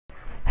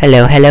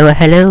Hello, hello,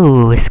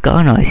 hello,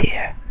 skullnoise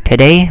here.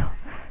 Today,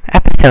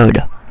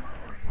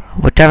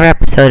 whichever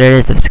episode it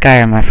is of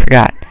Skyrim, I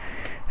forgot.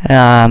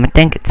 I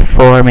think it's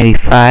 4, maybe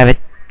 5.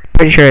 It's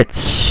pretty sure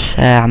it's,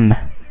 what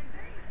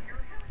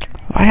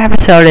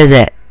episode is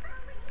it?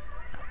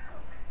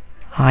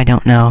 I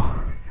don't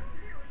know.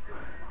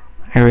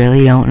 I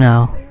really don't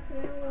know.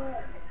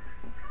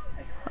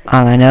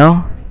 All I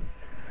know,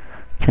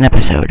 it's an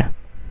episode.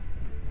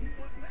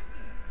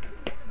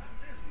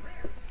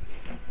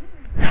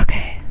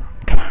 Okay,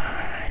 come on,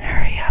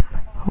 hurry up.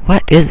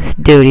 What is this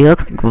dude? He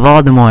looks like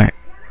Voldemort.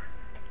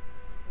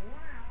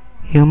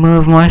 You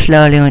move more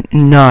slowly when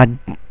not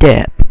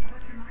dip.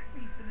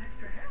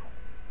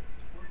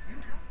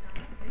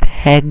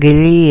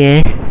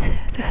 Peleus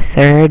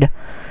III,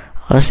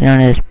 also known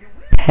as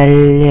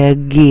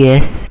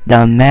Pelagius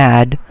the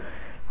Mad,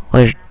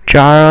 was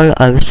Jarl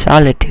of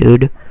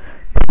Solitude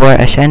before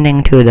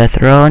ascending to the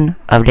throne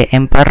of the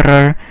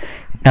Emperor.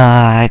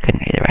 I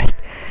couldn't read the rest.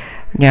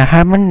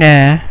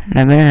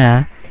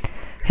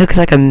 He looks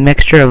like a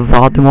mixture of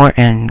Voldemort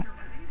and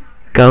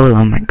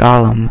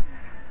Gollum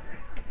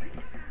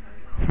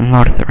from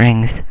Lord of the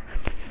Rings.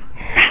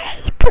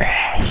 My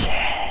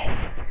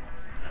precious.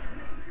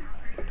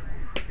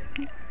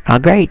 A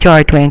great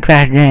charge twin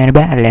faster than a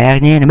battle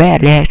axe, and a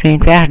battle axe twin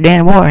faster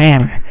than a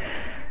warhammer.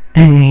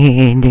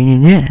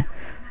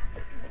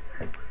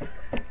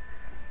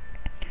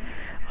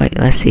 Wait,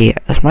 let's see.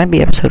 This might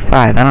be episode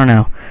 5. I don't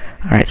know.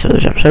 Alright, so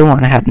there's episode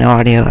 1. I had no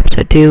audio.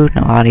 Episode 2,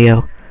 no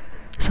audio.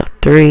 So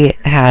 3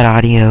 had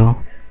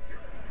audio.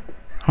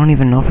 I don't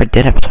even know if I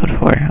did episode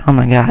 4. Oh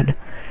my god.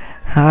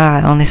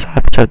 I only saw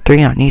episode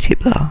 3 on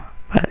YouTube though.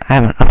 But I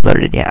haven't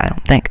uploaded it yet, I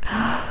don't think.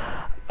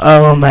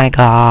 Oh my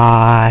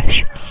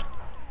gosh.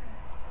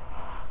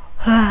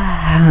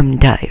 I'm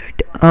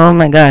tired. Oh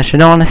my gosh, I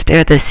don't want to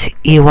stare at this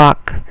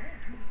Ewok,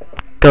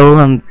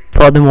 Golem,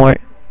 Voldemort,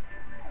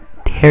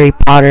 Harry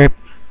Potter,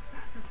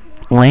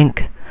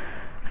 Link,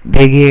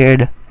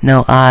 big-eared,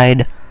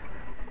 no-eyed,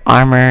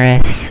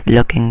 armorous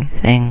looking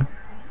thing.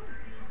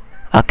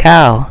 A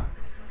cow.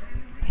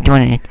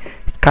 Joining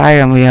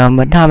Skyrim, we own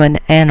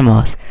dominant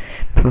animals.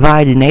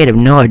 Provides native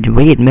Nords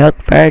wheat,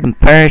 milk, furs,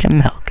 and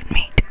milk and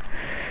meat.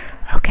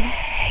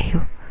 Okay.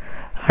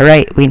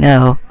 Alright, we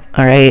know.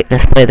 Alright,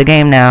 let's play the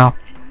game now.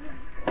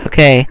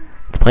 Okay,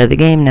 let's play the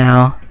game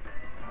now.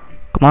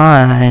 Come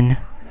on.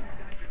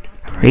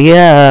 Hurry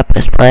up,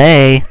 let's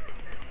play.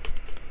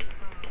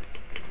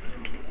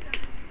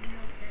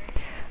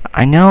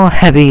 I know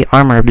heavy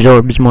armor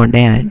absorbs more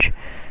damage.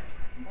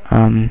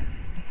 I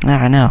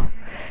don't know.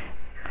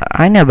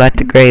 I know about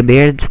the gray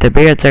beards. The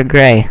beards are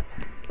gray.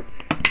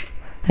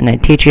 And they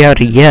teach you how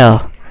to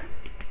yell.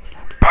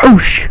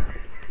 Boosh!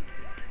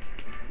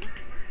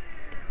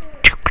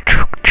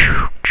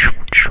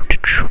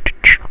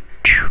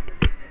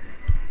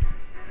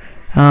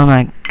 Oh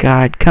my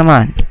god, come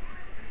on.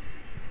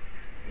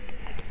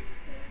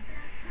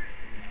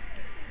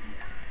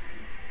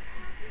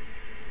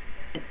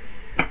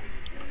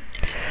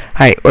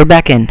 Alright, we're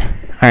back in.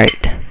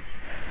 Alright.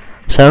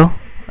 So,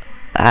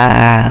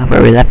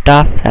 where we left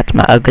off, that's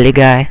my ugly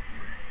guy.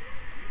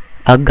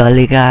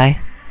 Ugly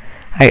guy.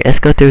 Alright, let's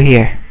go through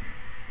here.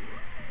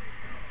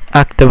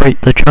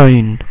 Activate the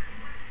train.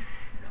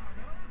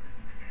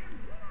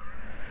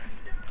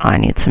 I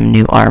need some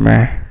new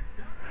armor.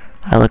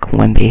 I look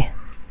wimpy.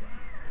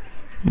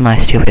 My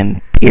stupid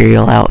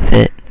Imperial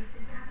outfit.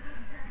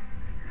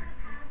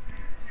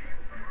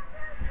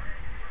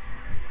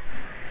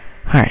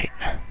 Alright.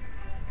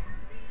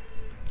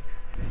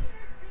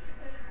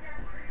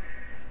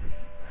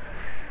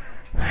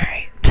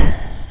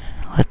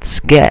 Let's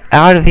get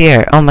out of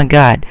here. Oh my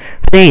god.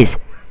 Please.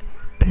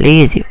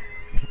 Please, you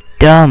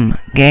dumb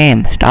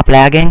game. Stop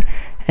lagging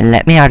and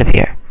let me out of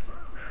here.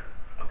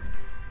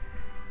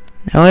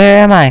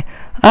 Where am I?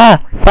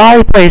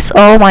 Folly place.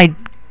 Oh my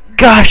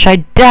gosh, I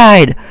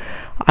died.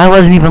 I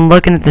wasn't even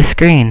looking at the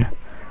screen.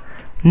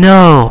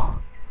 No.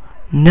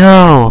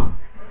 No.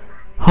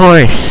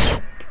 Horse.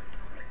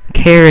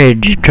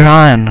 Carriage.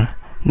 Drawn.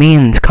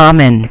 Means.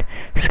 Common.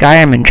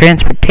 Skyrim and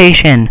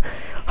transportation.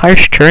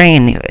 Harsh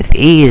terrain with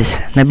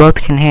ease. They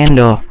both can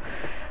handle.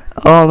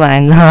 Oh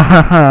my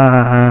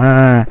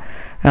god.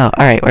 Oh,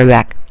 alright, we're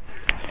back.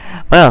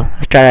 Well,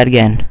 let's try that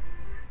again.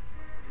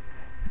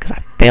 Because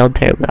I failed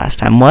terribly last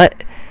time.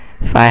 What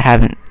if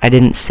I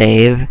didn't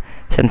save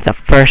since the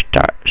first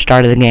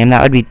start of the game?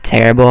 That would be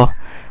terrible.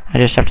 I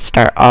just have to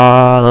start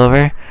all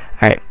over.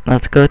 Alright,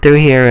 let's go through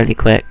here really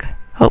quick.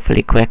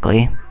 Hopefully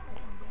quickly.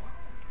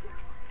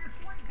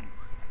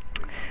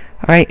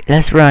 Alright,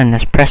 let's run.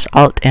 Let's press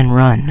Alt and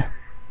run.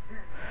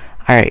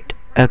 Alright,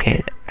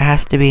 okay, there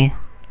has to be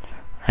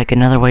like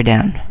another way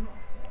down.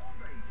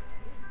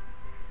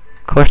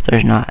 Of course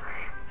there's not.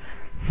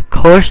 Of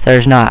course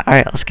there's not.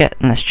 Alright, let's get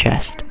in this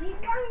chest.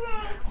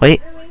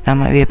 Wait, that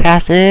might be a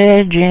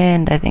passage,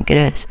 and I think it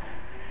is.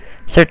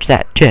 Search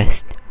that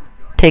chest.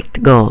 Take the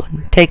gold.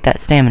 Take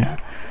that stamina.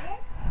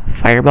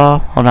 Fireball?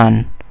 Hold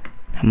on.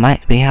 That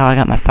might be how I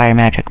got my fire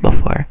magic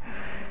before.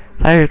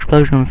 Fire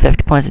explosion,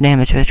 50 points of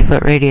damage,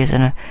 50-foot radius,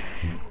 and a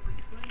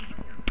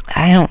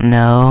I don't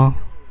know.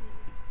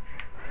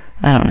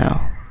 I don't know.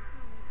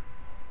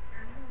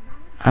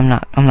 I'm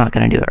not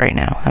gonna do it right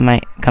now. I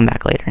might come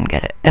back later and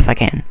get it, if I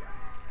can.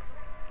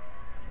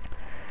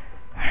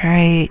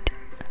 Alright.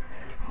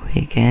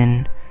 We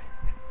can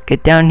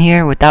get down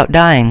here without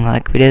dying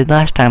like we did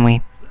last time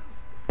we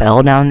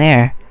fell down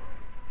there.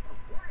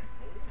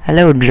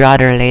 Hello,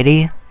 Drotter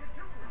lady.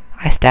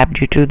 I stabbed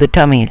you through the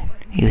tummy,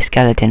 you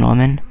skeleton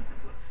woman.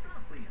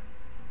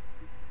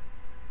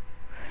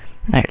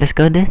 Alright, let's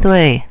go this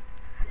way.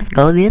 Let's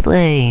go this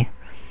way.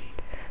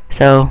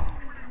 So,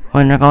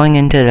 when we're going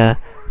into the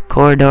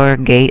corridor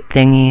gate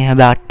thingy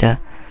about the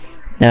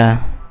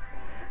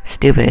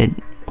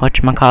stupid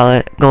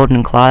whatchamacallit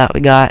golden claw that we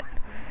got,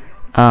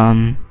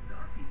 hold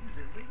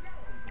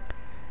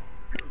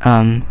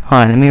on,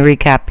 let me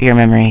recap your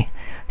memory.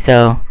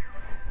 So,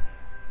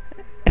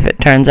 if it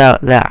turns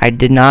out that I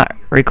did not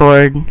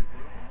record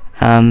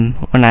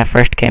when I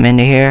first came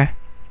into here,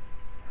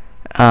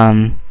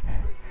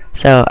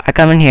 so I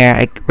come in here,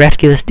 I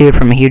rescue this dude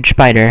from a huge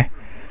spider,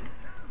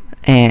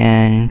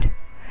 and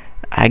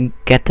I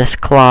get this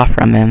claw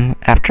from him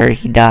after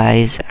he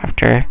dies,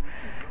 after a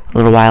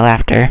little while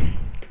after,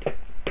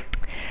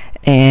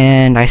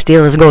 and I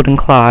steal his golden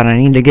claw and I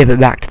need to give it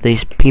back to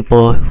these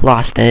people who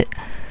lost it.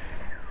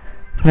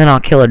 And then I'll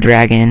kill a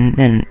dragon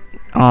and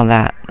all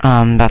that.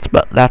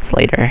 That's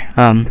later.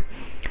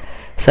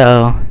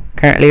 So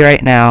currently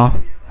right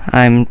now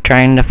I'm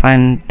trying to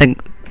find the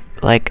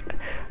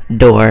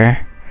door,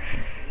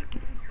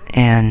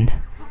 and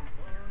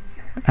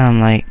I'm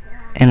like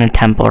in a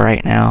temple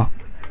right now.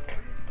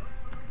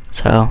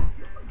 So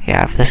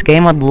yeah, if this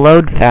game would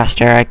load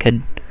faster, I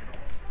could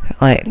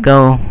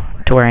go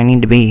to where I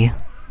need to be.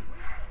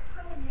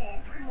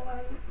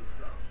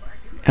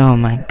 Oh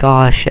my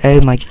gosh, oh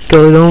my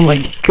god, oh my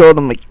god,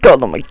 oh my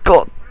god, oh my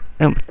god,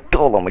 oh my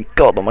god, oh my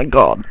god, oh my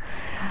god.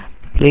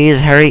 Please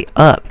hurry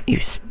up, you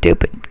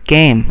stupid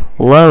game.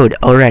 Load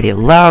already,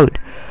 load.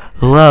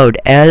 Load,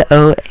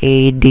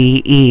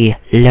 L-O-A-D-E,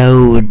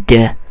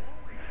 load.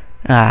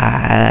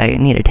 I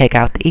need to take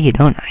out the E,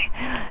 don't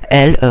I?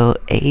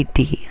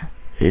 L-O-A-D,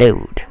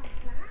 load.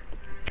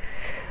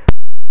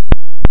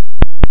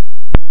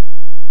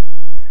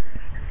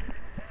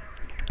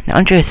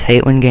 Don't you just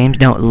hate when games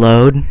don't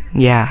load?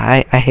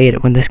 Yeah, I hate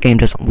it when this game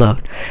doesn't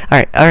load.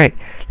 Alright,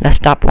 let's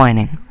stop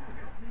whining.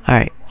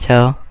 Alright,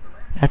 so,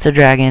 that's a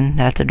dragon,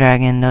 those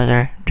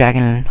are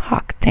dragon and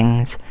hawk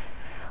things.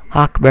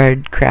 Hawk,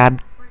 bird,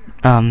 crab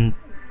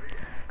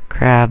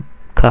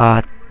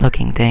claw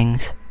looking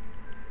things.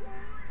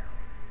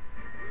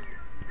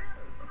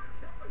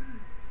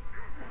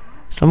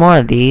 Some more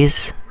of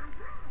these.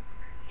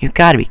 You've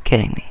gotta be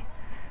kidding me.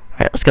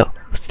 Alright, let's go.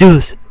 Let's do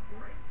this.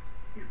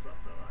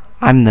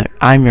 I'm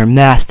your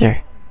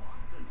master.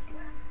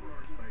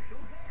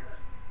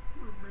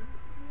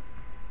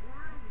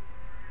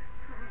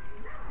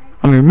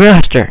 I'm your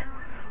master.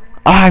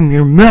 I'm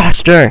your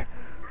master.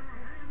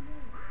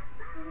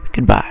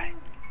 Goodbye.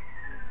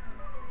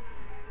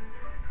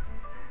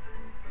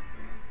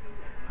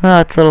 Oh,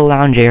 it's a little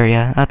lounge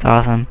area. That's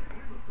awesome.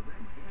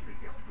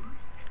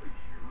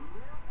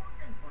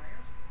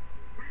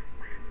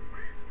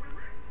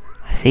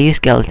 I see you,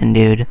 skeleton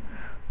dude.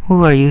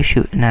 Who are you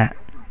shooting at?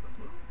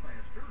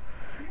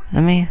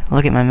 Let me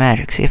look at my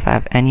magic, see if I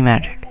have any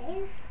magic.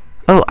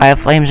 Oh, I have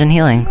flames and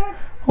healing.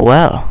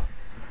 Well.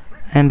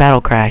 And battle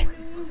cry.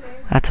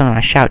 That's one of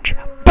my shouts.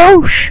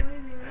 Boosh!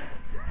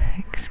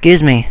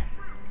 Excuse me,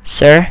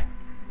 sir.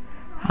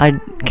 I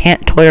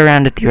can't toy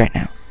around with you right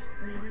now.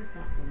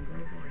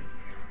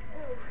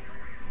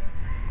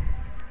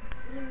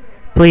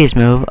 Please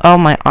move. Oh,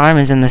 my arm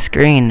is in the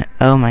screen.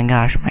 Oh my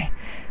gosh, my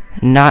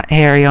not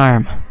hairy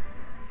arm.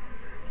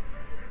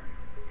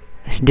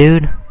 This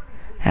dude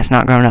has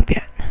not grown up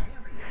yet.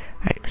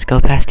 Alright, let's go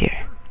past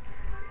here.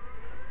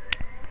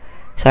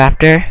 So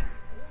after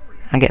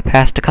I get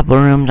past a couple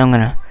rooms, I'm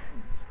gonna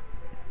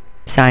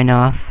sign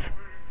off.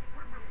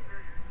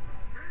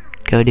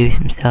 Go do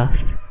some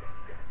stuff.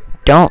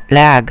 Don't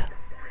lag.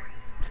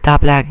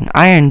 Stop lagging.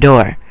 Iron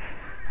door.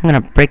 I'm gonna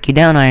break you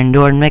down, iron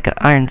door, and make an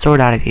iron sword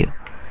out of you.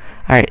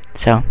 Alright,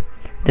 so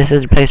this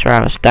is the place where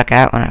I was stuck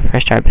at when I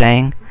first started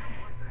playing.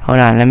 Hold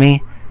on, let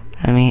me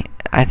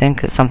I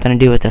think it's something to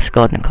do with the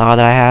skeleton claw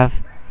that I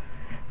have.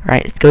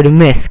 Alright, let's go to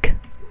Misk.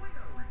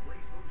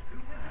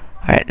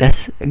 Alright,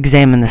 let's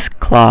examine this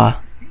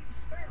claw.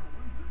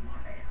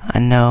 I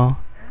know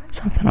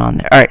something on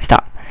there. Alright,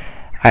 stop.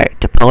 Alright,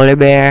 to polar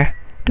bear,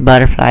 to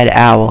butterfly, to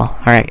owl.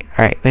 Alright,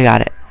 we got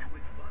it.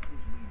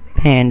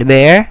 Panda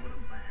bear,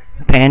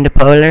 panda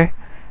polar,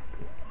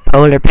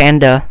 polar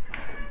panda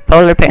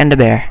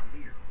bear,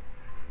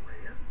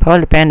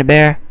 polar panda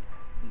bear,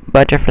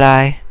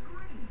 butterfly.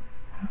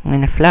 I'm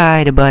gonna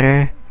fly to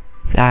butterfly.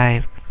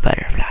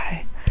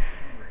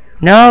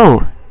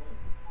 No!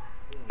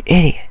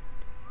 Idiot.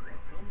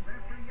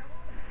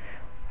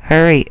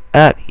 Hurry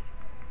up.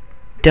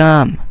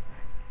 Dumb.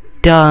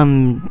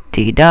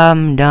 Dumpty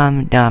dum.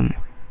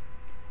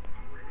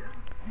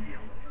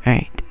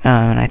 Alright,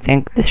 and I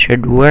think this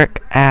should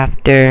work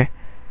after.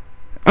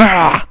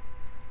 Ah!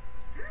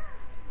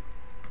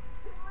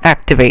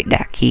 activate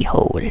that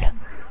keyhole.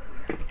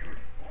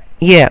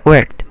 Yeah, it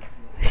worked.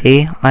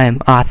 See? I am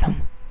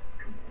awesome.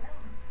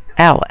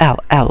 Ow, ow,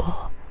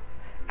 ow.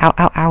 Ow,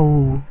 ow,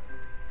 ow.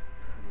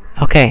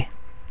 Okay.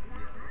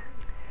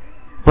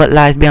 What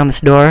lies beyond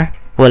this door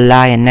will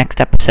lie in next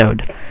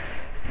episode.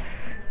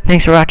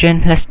 Thanks for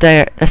watching. Let's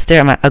stare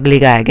at my ugly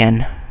guy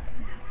again.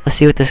 Let's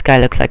see what this guy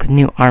looks like with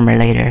new armor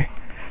later.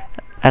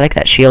 I like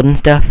that shield and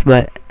stuff,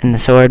 and the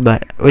sword,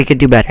 but we could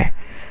do better.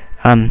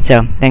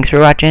 So thanks for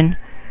watching.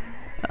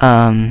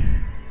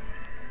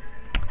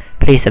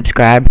 Please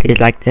subscribe. Please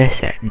like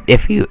this.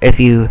 If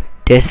you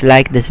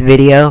dislike this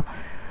video,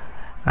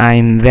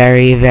 I'm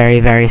very, very,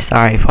 very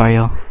sorry for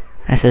you.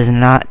 This is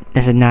not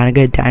a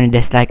good time to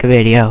dislike a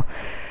video,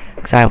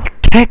 because I will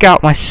take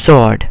out my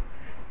sword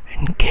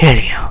and kill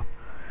you.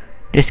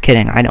 Just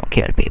kidding. I don't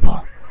kill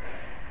people.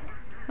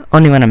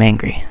 Only when I'm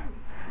angry.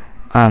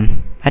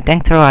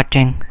 Thanks for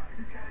watching.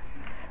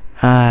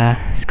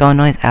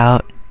 Skullnoise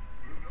out.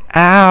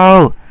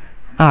 Ow!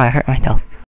 Oh, I hurt myself.